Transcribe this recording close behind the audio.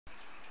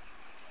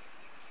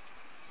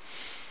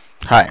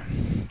Hi,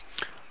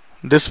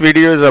 this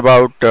video is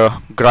about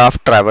graph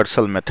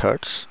traversal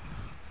methods,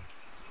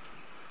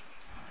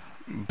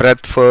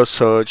 breadth first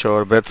search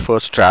or breadth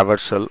first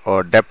traversal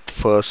or depth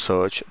first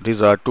search. These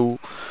are two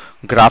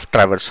graph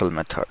traversal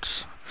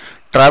methods.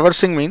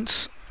 Traversing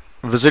means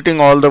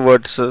visiting all the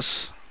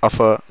vertices of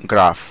a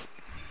graph,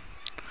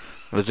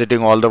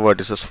 visiting all the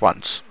vertices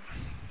once.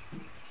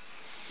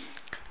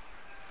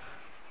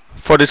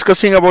 For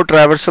discussing about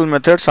traversal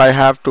methods, I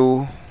have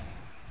to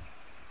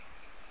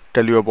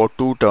tell you about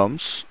two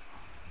terms.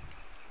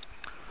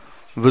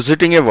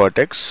 Visiting a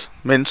vertex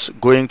means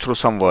going through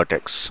some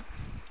vertex.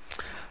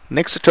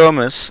 Next term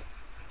is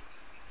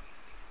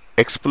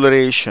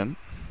exploration.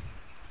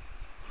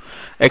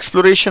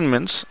 Exploration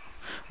means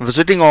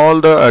visiting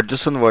all the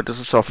adjacent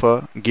vertices of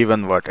a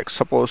given vertex.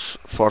 Suppose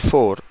for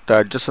 4 the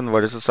adjacent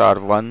vertices are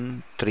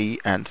 1, 3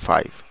 and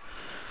 5,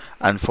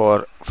 and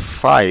for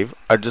 5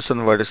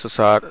 adjacent vertices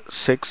are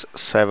 6,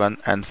 7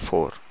 and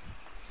 4.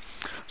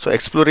 So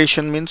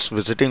exploration means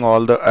visiting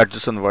all the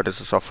adjacent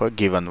vertices of a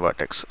given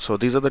vertex. So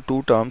these are the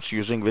two terms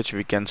using which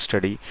we can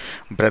study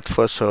breadth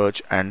first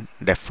search and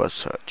depth first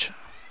search.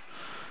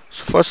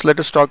 So first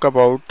let us talk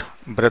about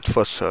breadth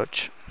first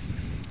search.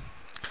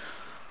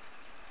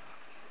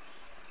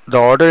 The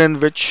order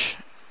in which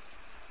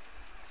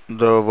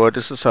the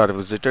vertices are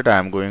visited, I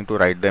am going to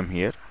write them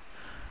here,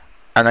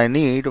 and I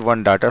need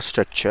one data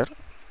structure,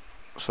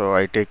 so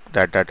I take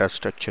that data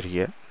structure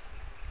here.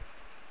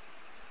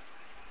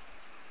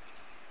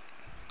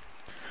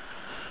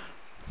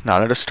 Now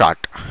let us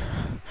start.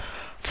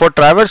 For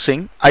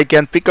traversing, I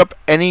can pick up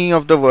any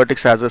of the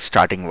vertex as a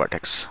starting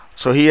vertex.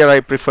 So here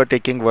I prefer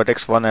taking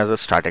vertex 1 as a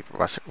static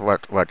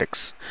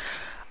vertex.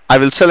 I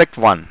will select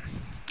 1.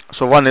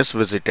 So 1 is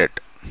visited.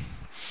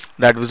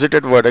 That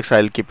visited vertex,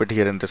 I will keep it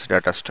here in this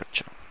data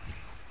structure.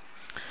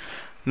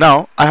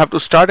 Now I have to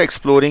start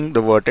exploring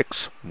the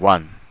vertex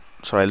 1.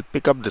 So I'll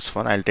pick up this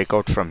one, I'll take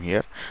out from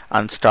here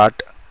and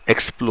start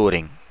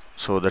exploring.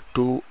 So the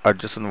two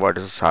adjacent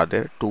vertices are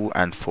there, 2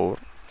 and 4.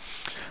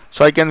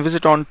 So I can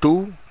visit on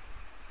 2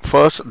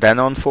 first, then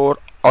on 4,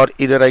 or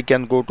either I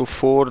can go to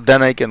 4,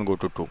 then I can go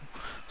to 2.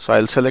 So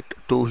I'll select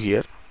 2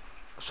 here.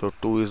 So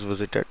 2 is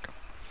visited,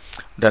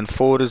 then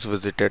 4 is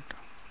visited.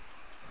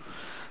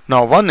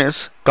 Now 1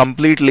 is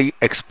completely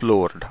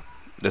explored.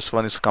 This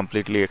one is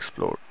completely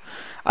explored.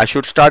 I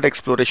should start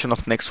exploration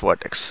of next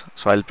vertex.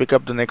 So I'll pick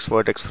up the next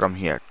vertex from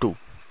here, 2.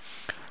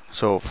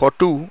 So for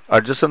 2,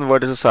 adjacent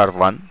vertices are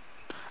 1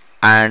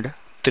 and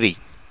 3.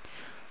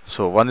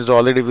 So 1 is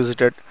already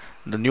visited.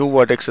 The new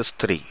vertex is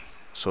 3.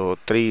 So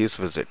 3 is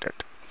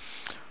visited.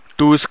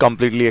 2 is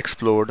completely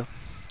explored.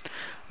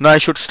 Now I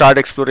should start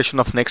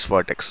exploration of next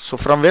vertex. So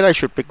from where I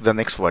should pick the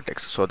next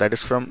vertex? So that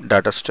is from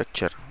data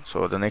structure.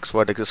 So the next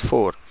vertex is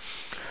 4.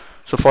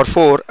 So for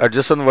 4,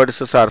 adjacent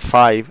vertices are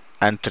 5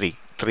 and 3.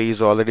 3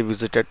 is already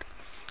visited.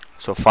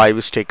 So 5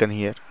 is taken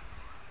here.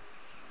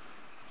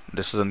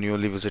 This is a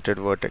newly visited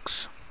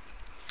vertex.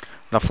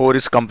 Now 4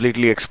 is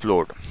completely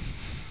explored.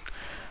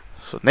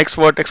 So next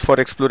vertex for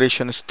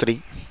exploration is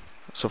 3.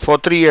 So for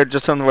 3,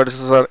 adjacent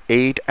vertices are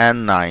 8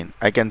 and 9.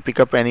 I can pick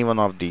up any one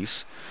of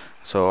these.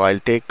 So I'll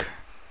take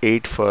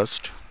 8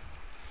 first,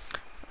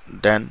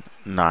 then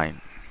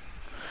 9.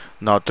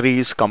 Now 3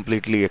 is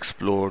completely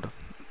explored.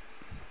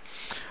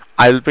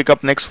 I will pick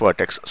up next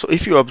vertex. So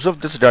if you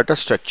observe this data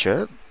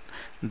structure,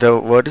 the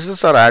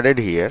vertices are added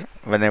here.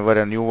 Whenever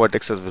a new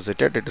vertex is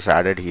visited, it is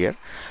added here,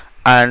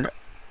 and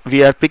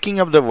we are picking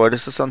up the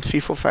vertices on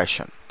FIFO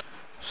fashion.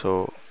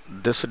 So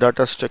this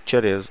data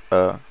structure is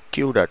a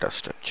queue data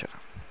structure.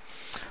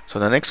 So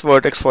the next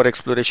vertex for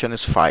exploration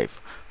is 5.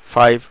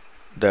 5,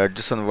 the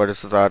adjacent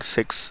vertices are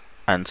 6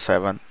 and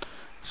 7.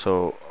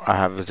 So I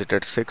have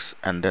visited 6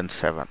 and then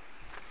 7.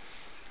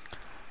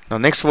 Now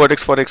next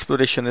vertex for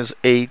exploration is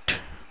 8.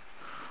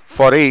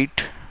 For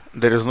 8,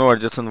 there is no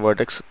adjacent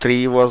vertex.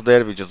 3 was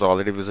there, which is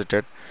already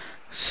visited.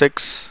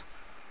 6,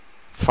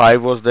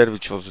 5 was there,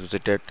 which was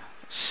visited.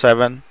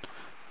 7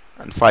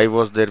 and 5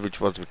 was there, which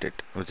was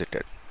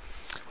visited.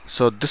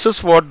 So this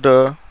is what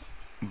the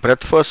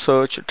breadth first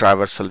search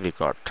traversal we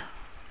got.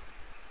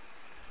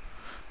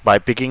 By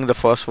picking the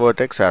first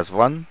vertex as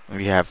 1,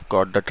 we have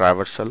got the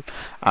traversal,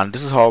 and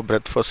this is how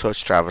breadth first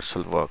search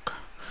traversal work.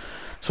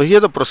 So here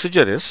the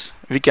procedure is,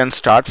 we can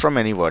start from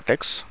any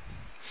vertex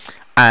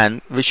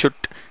and we should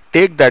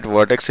take that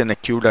vertex in a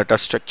queue data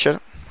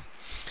structure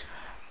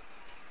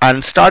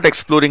and start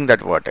exploring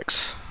that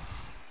vertex.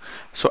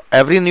 So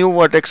every new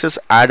vertex is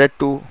added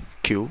to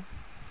queue,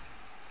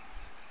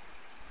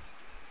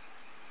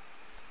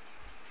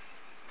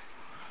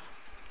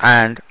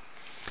 and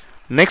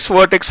next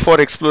vertex for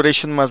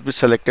exploration must be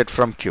selected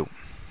from queue.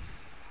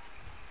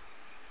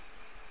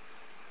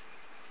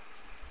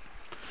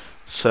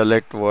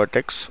 Select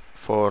vertex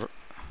for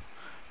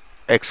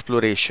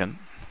exploration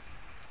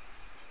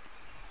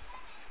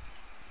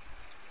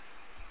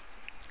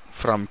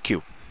from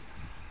queue.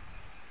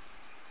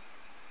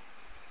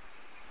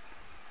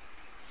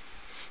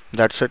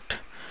 That's it.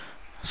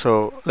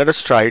 So let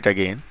us try it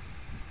again.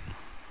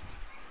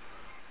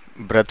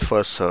 Breadth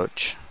first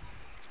search.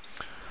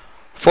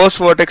 First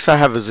vertex I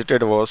have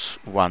visited was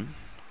 1,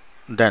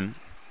 then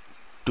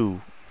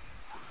 2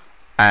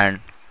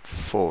 and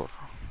 4.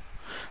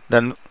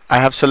 Then I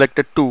have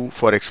selected 2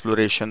 for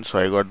exploration, so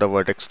I got the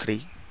vertex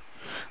 3.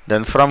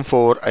 Then from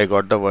 4 I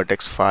got the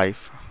vertex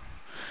 5.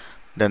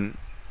 Then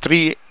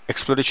 3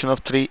 exploration of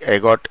 3 I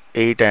got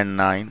 8 and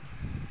 9.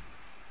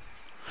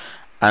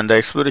 And the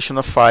exploration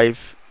of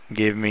 5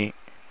 gave me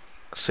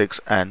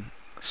 6 and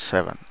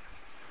 7.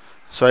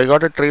 So I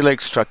got a tree like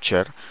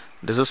structure.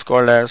 This is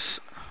called as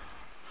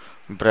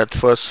breadth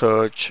first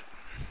search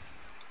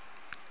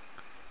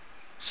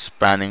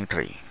spanning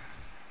tree.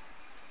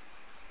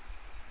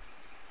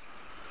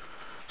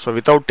 So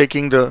without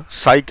taking the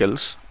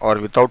cycles or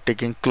without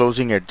taking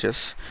closing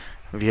edges,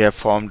 we have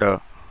formed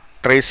a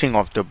tracing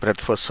of the breadth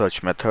first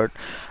search method,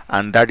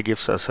 and that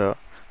gives us a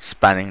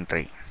spanning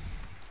tree.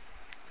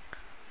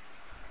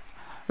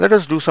 Let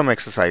us do some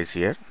exercise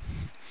here.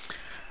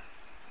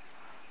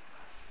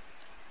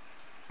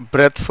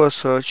 Breadth first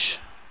search.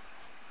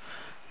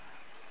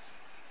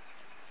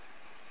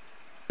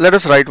 Let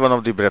us write one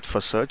of the breadth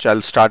first search.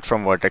 I'll start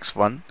from vertex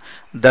 1,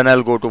 then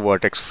I'll go to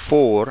vertex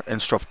 4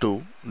 instead of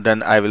 2,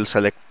 then I will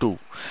select 2.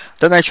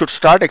 Then I should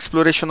start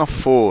exploration of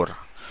 4.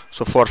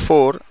 So for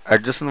 4,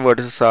 adjacent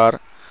vertices are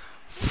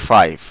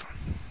 5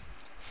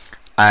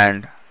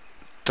 and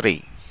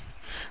 3.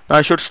 Now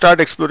I should start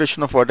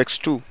exploration of vertex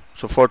 2.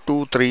 So for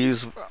 2, 3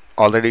 is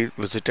already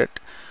visited.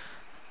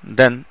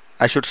 Then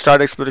I should start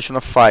exploration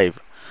of 5.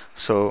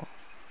 So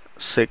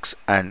 6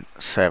 and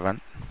 7.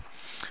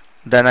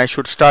 Then I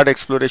should start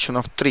exploration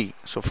of 3.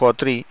 So for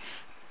 3,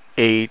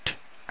 8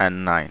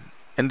 and 9.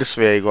 In this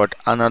way I got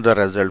another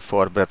result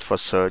for breadth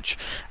first search,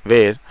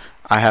 where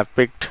I have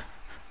picked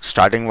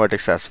starting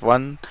vertex as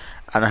 1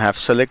 and I have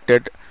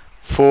selected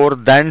 4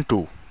 then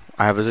 2.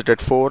 I have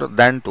visited 4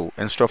 then 2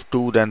 instead of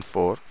 2 then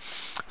 4.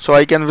 So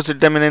I can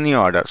visit them in any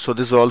order. So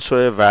this is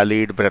also a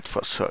valid breadth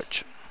first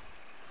search.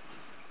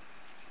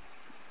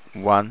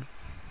 1,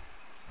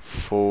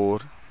 4,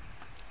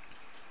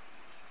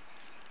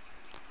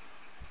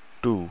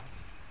 2,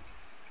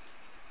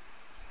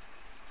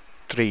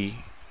 3,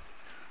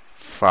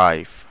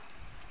 5,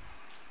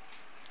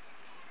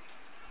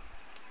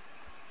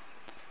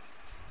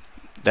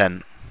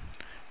 then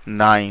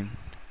 9,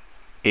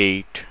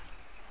 8,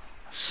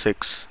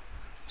 6,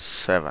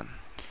 7.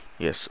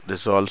 Yes,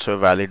 this is also a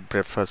valid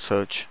breadth first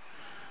search.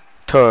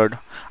 Third,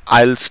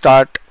 I'll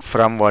start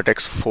from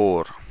vertex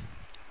 4.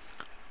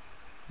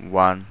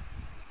 1,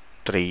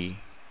 3,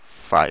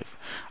 5.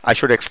 I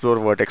should explore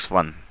vertex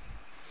 1.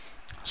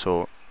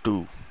 So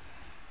 2.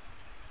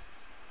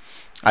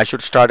 I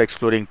should start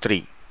exploring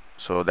 3.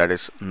 So that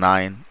is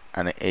 9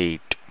 and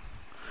 8.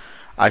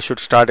 I should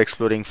start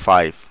exploring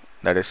 5.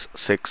 That is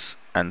 6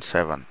 and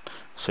 7.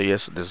 So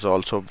yes, this is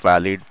also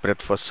valid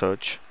breadth first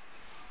search.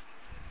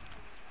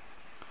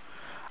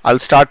 I'll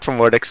start from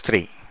vertex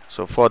 3.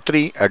 So for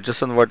 3,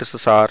 adjacent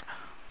vertices are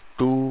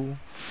 2,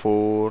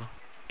 4,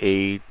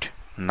 8,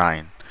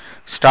 9.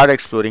 Start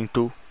exploring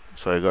 2.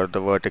 So I got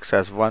the vertex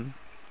as 1.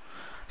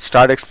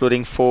 Start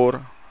exploring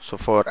 4. So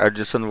for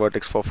adjacent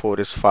vertex for 4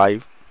 is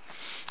 5.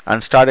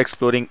 And start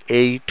exploring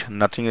 8.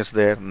 Nothing is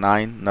there.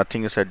 9.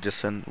 Nothing is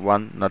adjacent.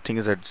 1. Nothing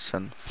is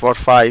adjacent. For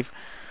 5,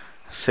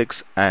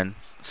 6 and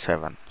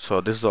 7.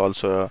 So this is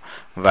also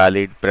a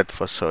valid breadth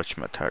first search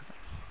method.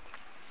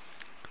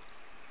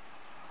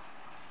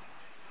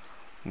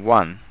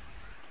 1,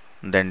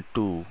 then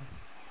 2,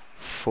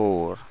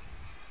 4,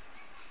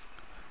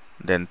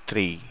 then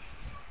 3,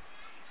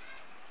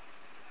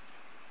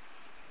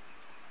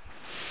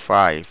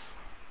 5,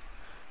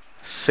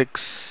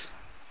 6.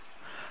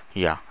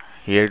 Yeah,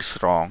 here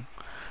it's wrong.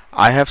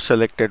 I have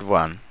selected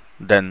 1,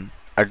 then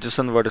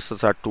adjacent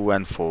vertices are 2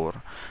 and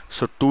 4.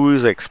 So 2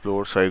 is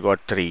explored, so I got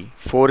 3.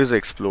 4 is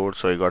explored,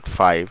 so I got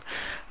 5.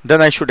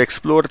 Then I should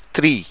explore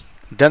 3.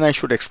 Then I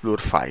should explore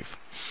 5.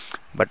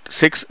 But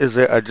 6 is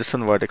the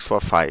adjacent vertex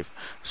for 5.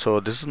 So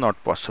this is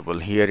not possible.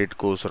 Here it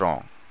goes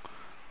wrong.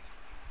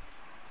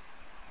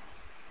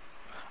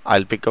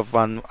 I'll pick up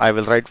one. I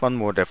will write one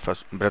more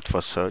breadth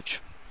first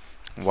search.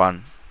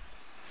 1,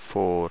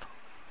 4,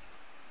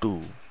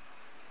 2,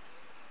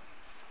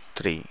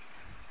 3,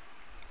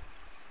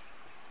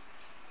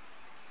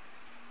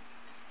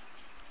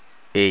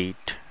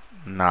 8,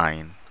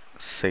 9,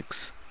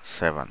 6,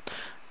 7.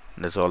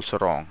 This is also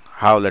wrong.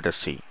 How? Let us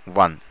see.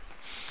 1.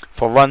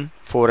 For 1,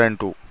 4 and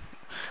 2.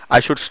 I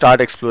should start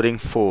exploring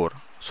 4.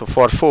 So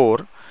for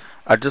 4,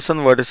 adjacent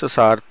vertices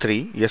are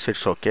 3. Yes,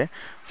 it's okay.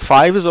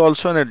 5 is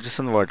also an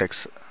adjacent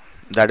vertex.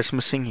 That is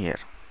missing here.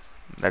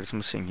 That is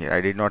missing here.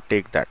 I did not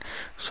take that.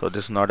 So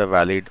this is not a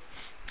valid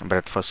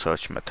breadth first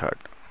search method.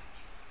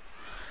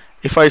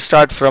 If I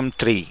start from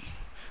 3,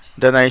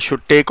 then I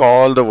should take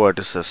all the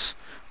vertices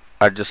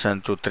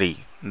adjacent to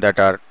 3. That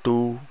are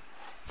 2,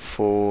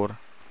 4,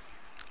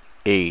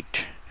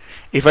 8.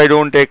 If I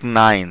don't take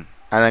 9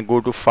 and I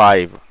go to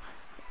 5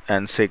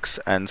 and 6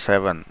 and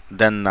 7,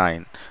 then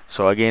 9.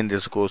 So again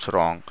this goes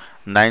wrong.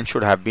 9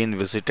 should have been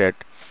visited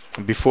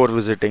before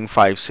visiting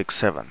 5, 6,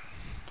 7.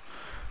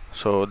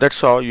 So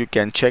that's how you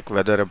can check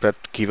whether a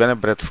breadth given a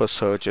breadth first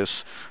search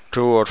is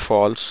true or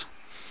false.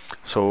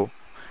 So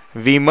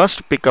we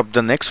must pick up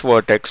the next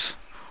vertex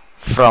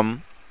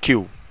from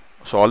Q.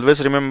 So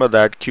always remember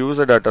that Q is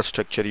a data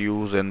structure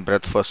used in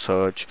breadth first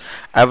search.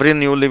 Every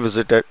newly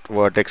visited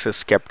vertex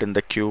is kept in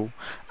the queue,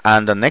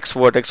 and the next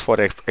vertex for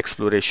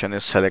exploration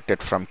is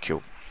selected from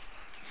Q.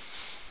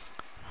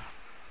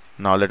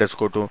 Now let us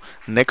go to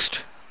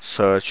next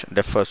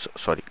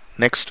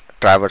next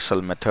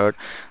traversal method,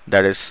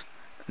 that is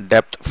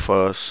depth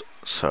first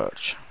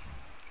search.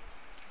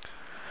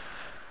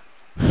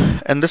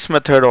 In this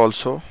method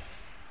also,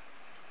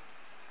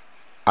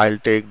 I'll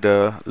take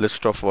the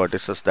list of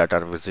vertices that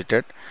are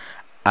visited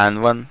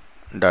and one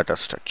data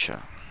structure.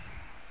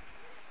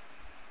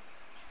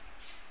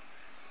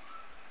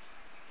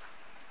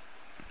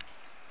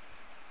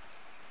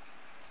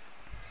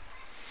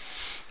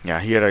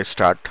 Yeah, here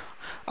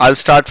I'll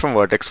start from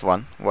vertex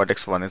 1.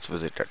 Vertex 1 is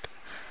visited.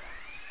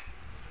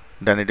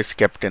 Then it is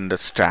kept in the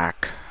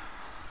stack.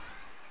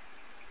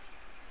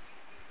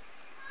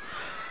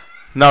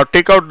 Now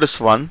take out this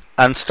one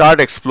and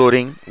start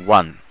exploring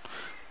 1.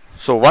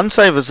 So once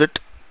I visit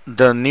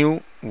the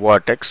new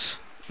vertex,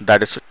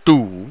 that is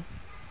 2,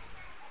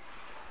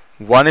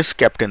 1 is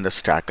kept in the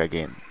stack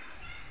again.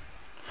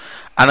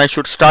 And I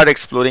should start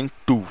exploring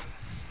 2.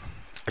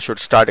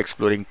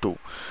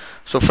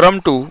 So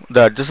from 2,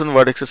 the adjacent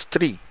vertex is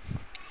 3.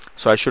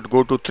 So I should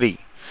go to 3.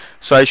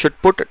 So I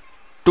should put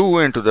 2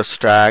 into the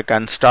stack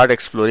and start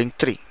exploring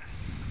 3.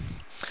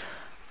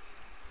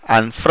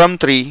 And from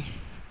 3,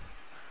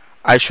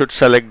 I should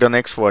select the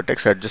next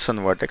vertex, adjacent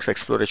vertex.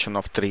 Exploration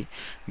of 3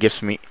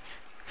 gives me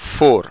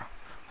 4.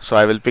 So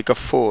I will pick up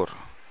 4.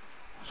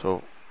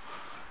 So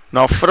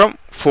now from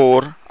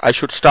 4, I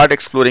should start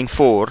exploring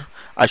 4.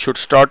 I should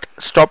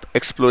stop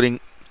exploring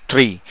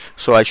 3.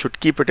 So I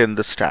should keep it in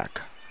the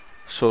stack.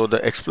 So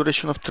the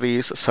exploration of 3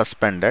 is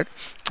suspended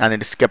and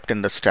it is kept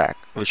in the stack.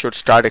 We should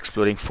start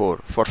exploring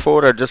 4. For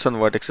 4, adjacent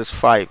vertex is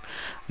 5.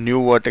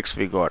 New vertex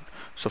we got.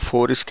 So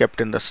 4 is kept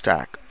in the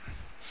stack.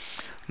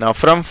 Now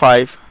from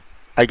 5,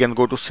 I can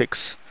go to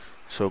 6.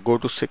 So go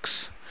to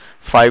 6.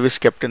 5 is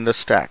kept in the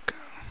stack.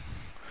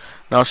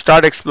 Now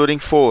start exploring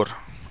 6.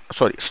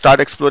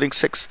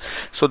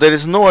 So there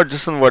is no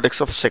adjacent vertex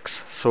of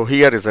 6. So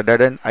here is a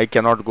dead end. I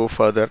cannot go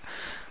further.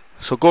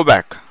 So go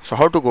back. So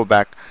how to go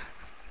back?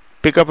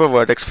 Pick up a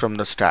vertex from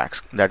the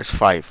stacks, that is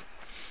 5,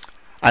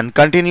 and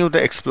continue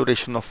the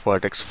exploration of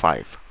vertex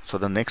 5. So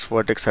the next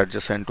vertex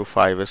adjacent to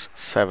 5 is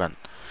 7.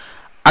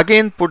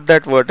 Again put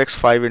that vertex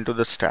 5 into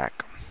the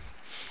stack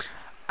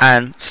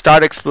and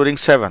start exploring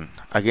 7.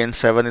 Again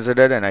 7 is a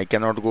dead end. I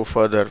cannot go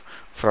further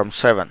from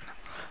 7.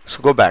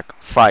 So go back.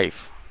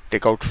 5.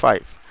 Take out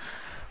 5.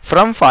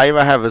 From 5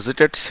 I have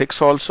visited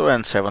 6 also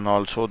and 7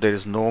 also.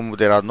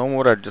 There are no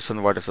more adjacent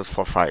vertices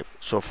for 5.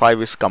 So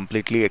 5 is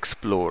completely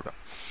explored.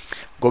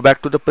 Go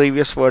back to the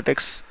previous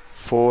vertex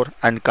 4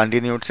 and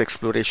continue its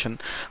exploration.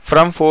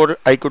 From 4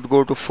 I could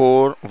go to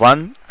 4,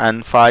 1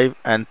 and 5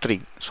 and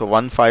 3. So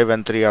 1, 5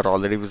 and 3 are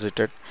already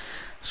visited.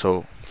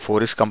 So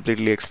 4 is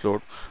completely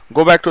explored.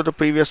 Go back to the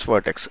previous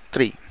vertex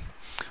 3.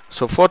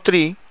 So for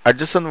 3,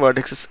 adjacent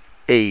vertex is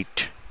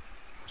 8.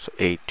 So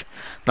 8.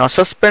 Now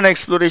suspend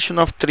exploration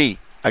of 3.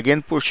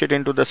 Again push it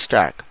into the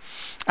stack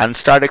and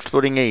start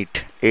exploring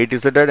 8. 8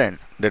 is a dead end.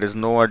 There is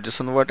no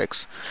adjacent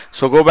vertex.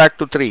 So go back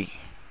to 3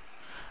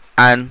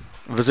 and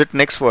visit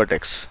next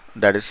vertex,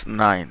 that is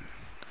 9.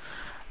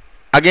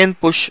 Again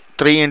push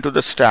 3 into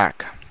the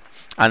stack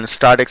and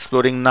start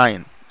exploring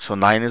 9. So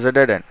 9 is a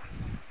dead end.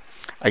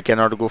 I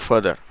cannot go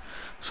further.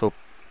 So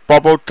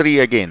pop out 3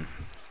 again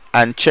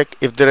and check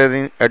if there are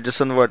any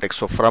adjacent vertex.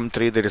 So from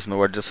 3 there is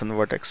no adjacent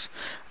vertex.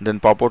 Then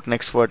pop out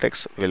next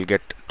vertex, we'll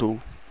get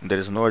 2. There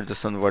is no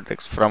adjacent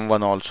vertex. From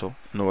 1 also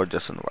no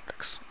adjacent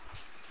vertex.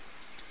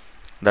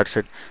 That's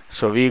it.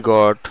 So we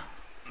got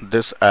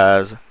this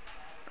as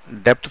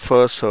depth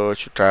first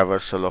search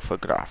traversal of a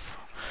graph.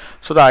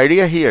 So the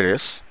idea here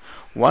is,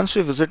 once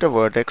we visit a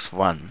vertex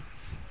 1,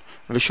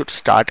 we should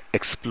start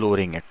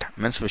exploring it.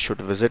 Means we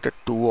should visit a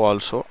 2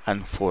 also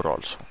and 4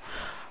 also.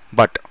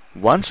 But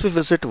once we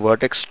visit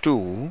vertex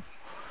 2,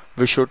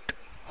 we should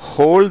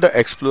hold the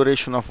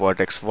exploration of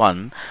vertex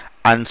 1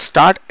 and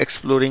start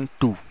exploring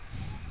 2.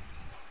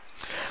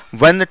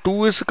 When the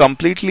 2 is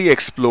completely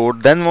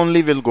explored, then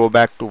only we'll go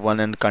back to 1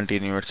 and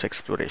continue its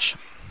exploration.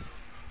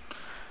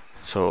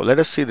 So let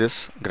us see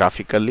this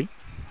graphically.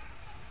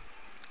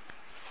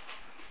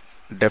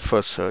 Depth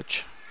first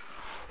search.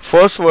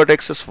 First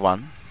vertex is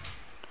 1.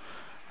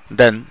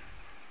 Then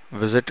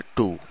visit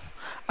 2.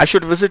 I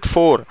should visit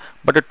 4,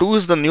 but the 2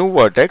 is the new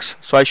vertex,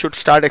 so I should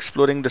start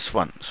exploring this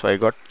one. So I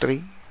got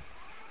 3.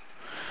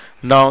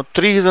 Now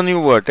 3 is a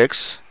new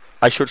vertex.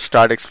 I should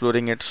start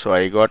exploring it. So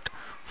I got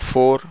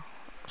 4.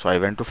 So I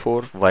went to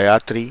 4 via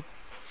 3.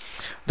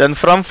 Then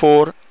from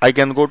 4 I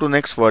can go to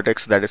next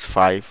vertex, that is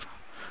 5.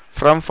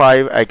 From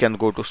 5 I can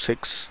go to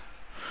 6.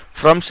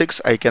 From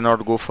 6 I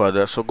cannot go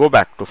further, so go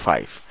back to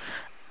 5.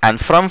 And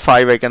from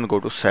 5 I can go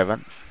to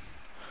 7.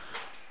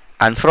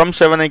 And from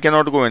 7 I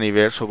cannot go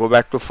anywhere, so go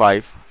back to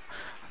 5.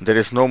 there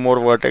is no more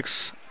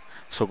vertex,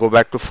 so go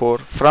back to 4.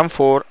 From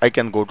 4 I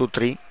can go to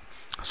 3,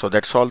 so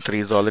that's all. 3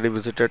 is already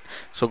visited,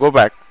 so go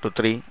back to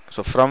 3.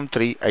 So from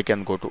 3 I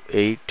can go to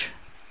 8,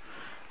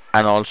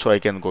 and also I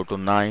can go to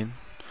 9.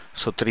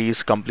 So 3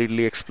 is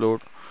completely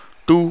explored.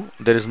 2,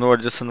 there is no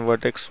adjacent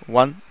vertex.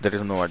 1, there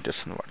is no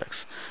adjacent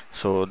vertex.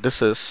 So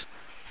this is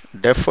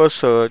depth first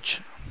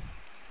search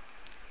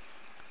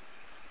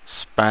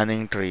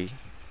spanning tree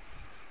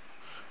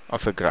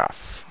of a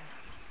graph.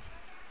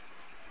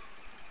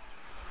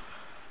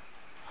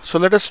 So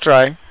let us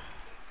try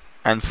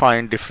and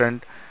find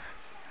different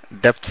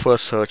depth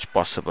first search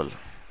possible.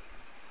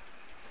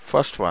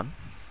 First one,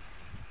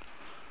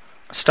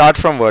 start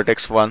from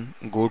vertex 1,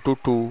 go to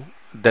 2,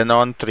 then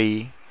on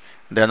 3,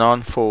 then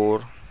on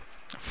 4,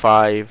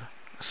 5,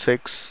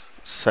 6,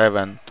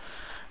 7,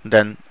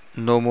 then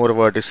no more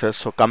vertices,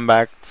 so come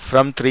back.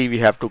 From 3 we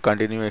have to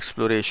continue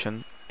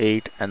exploration,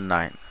 8 and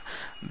 9.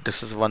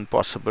 This is one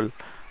possible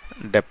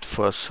depth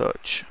first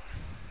search.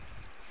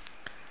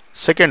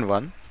 Second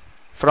one,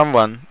 from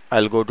 1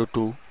 I'll go to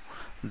 2,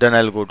 then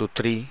I'll go to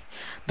 3,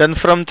 then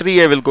from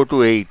 3 I will go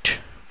to 8.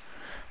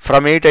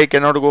 From 8 I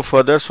cannot go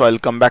further, so I'll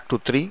come back to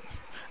 3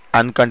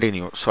 and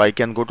continue, so I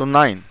can go to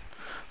 9.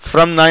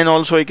 From 9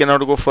 also I cannot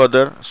go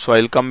further, so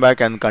I'll come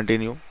back and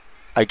continue.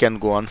 I can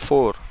go on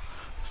 4.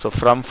 So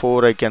from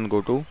 4 I can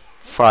go to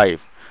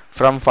 5.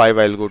 From 5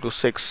 I'll go to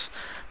 6.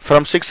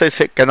 From 6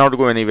 I cannot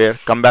go anywhere,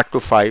 come back to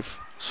 5.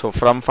 So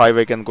from 5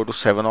 I can go to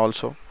 7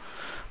 also.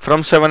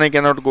 From 7 I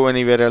cannot go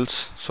anywhere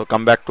else, so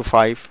come back to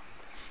 5.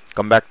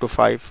 Come back to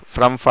 5.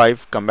 From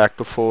 5 come back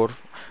to 4.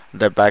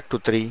 Then back to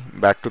 3,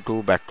 back to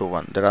 2, back to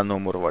 1. There are no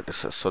more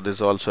vertices. So this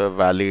is also a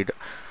valid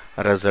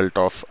result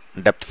of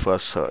depth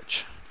first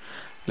search.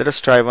 Let us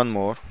try one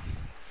more.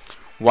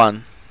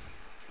 1,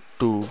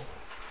 2,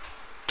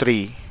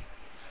 3,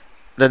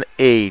 then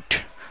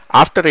 8.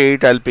 After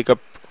 8 I'll pick up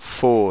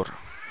 4,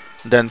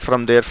 then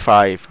from there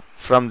 5,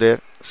 from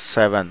there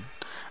 7.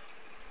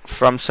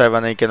 From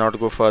 7 I cannot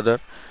go further,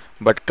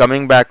 but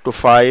coming back to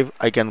 5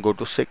 I can go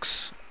to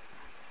 6.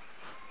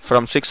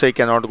 From 6 I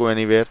cannot go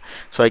anywhere,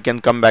 so I can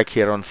come back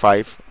here on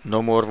 5,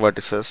 no more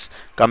vertices.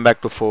 Come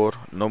back to 4,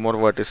 no more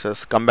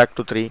vertices. Come back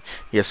to 3,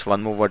 yes,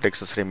 one more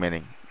vertex is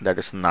remaining, that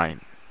is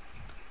 9.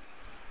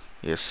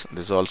 Yes,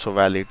 this is also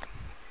valid.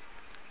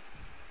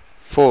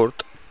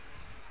 Fourth,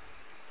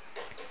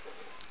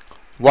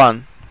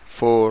 1,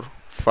 4,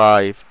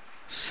 5,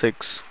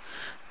 6,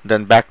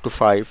 then back to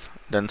 5,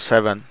 then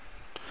 7,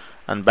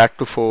 and back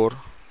to 4,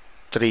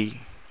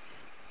 3,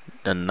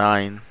 then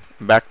 9,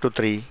 back to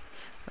 3,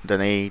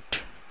 then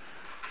 8,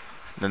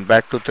 then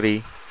back to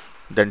 3,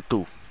 then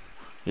 2.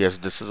 Yes,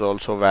 this is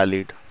also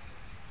valid.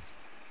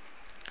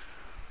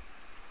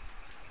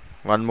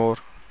 One more.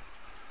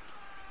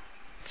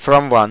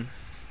 From 1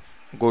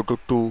 go to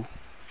 2,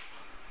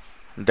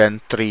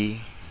 then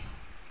 3,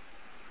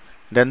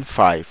 then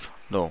 5.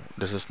 No,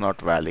 this is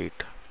not valid.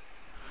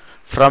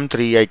 From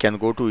 3 I can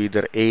go to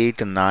either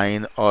 8,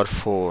 9 or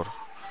 4,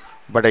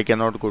 but I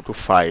cannot go to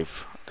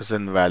 5. This is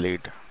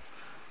invalid.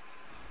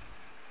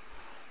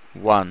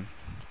 1,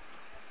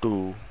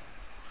 2,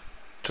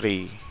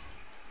 3,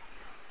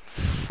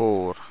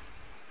 4,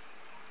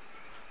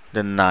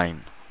 then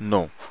 9.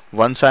 No,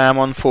 once I am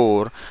on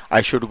 4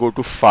 I should go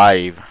to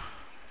 5.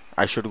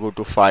 I should go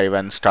to 5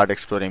 and start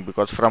exploring,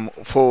 because from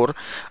 4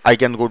 I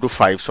can go to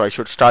 5, so I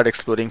should start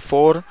exploring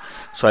 4.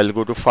 So I'll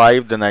go to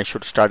 5, then I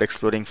should start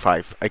exploring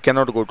 5. I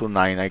cannot go to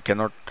 9.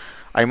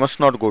 I must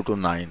not go to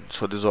 9,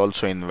 so this is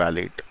also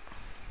invalid.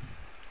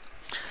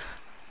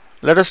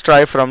 Let us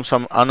try from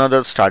some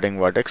another starting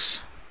vertex.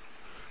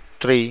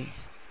 3,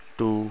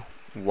 2,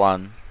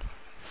 1,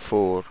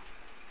 4,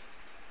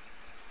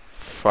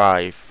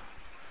 5,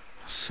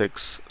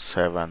 6,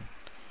 7,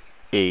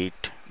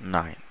 8,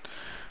 9.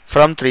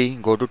 From 3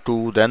 go to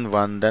 2, then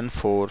 1, then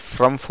 4.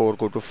 From 4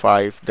 go to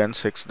 5, then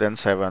 6, then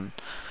 7.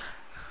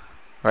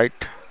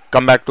 Right?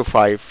 Come back to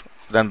 5,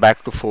 then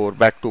back to 4,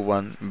 back to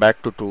 1,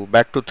 back to 2,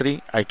 back to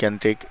 3. I can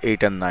take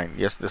 8 and 9.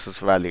 Yes, this is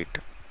valid.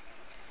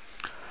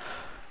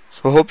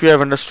 So hope you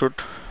have understood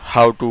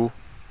how to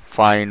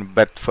find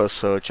breadth first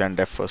search and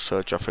depth first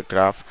search of a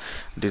graph.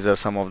 These are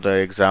some of the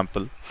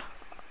example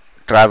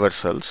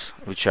traversals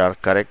which are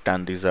correct,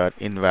 and these are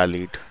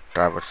invalid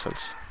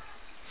traversals.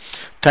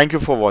 Thank you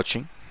for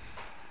watching.